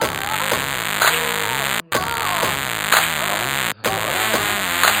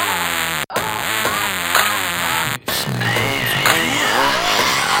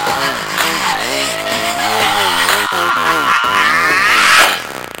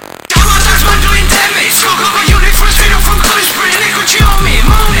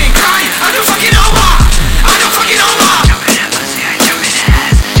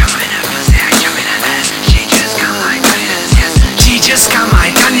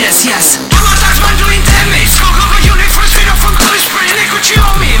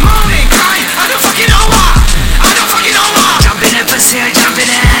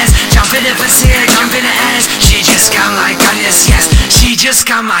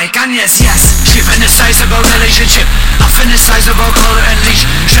mic, and yes, she fantasize about relationship, I fantasize about collar and leash.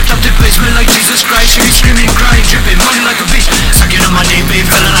 Stepped up the basement like Jesus Christ, she be screaming, crying, dripping money like a beach. Sucking on my dick, babe,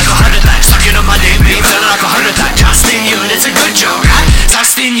 feeling like a heart attack. Sucking on my dick, babe, feeling like a heart attack. Trusting you, that's a good joke, huh?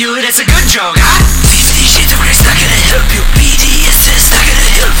 Trusting you, that's a good joke, huh? 50 shades of grey, not gonna help you. BDSS, not gonna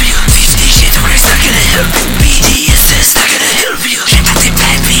help you. 50 shades of grey, not gonna help you. BDSS, not gonna help you. Shit out the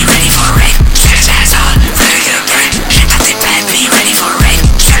bed, be ready for rape. Stretch ass on, ready to get gang. Shit out the bed, be ready for rape.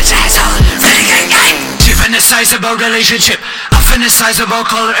 Stretch ass on, ready to get gang. She fantasize about relationship, I fantasize about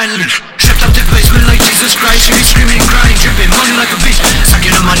collar and leash. Stepped up the basement like Jesus Christ, she be screaming, crying, dripping money like a beach.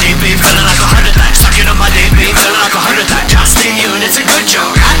 Sucking on my dick, babe, feeling like a heart attack. Sucking on my dick, babe, feeling like a heart attack. Trusting you, that's a good joke.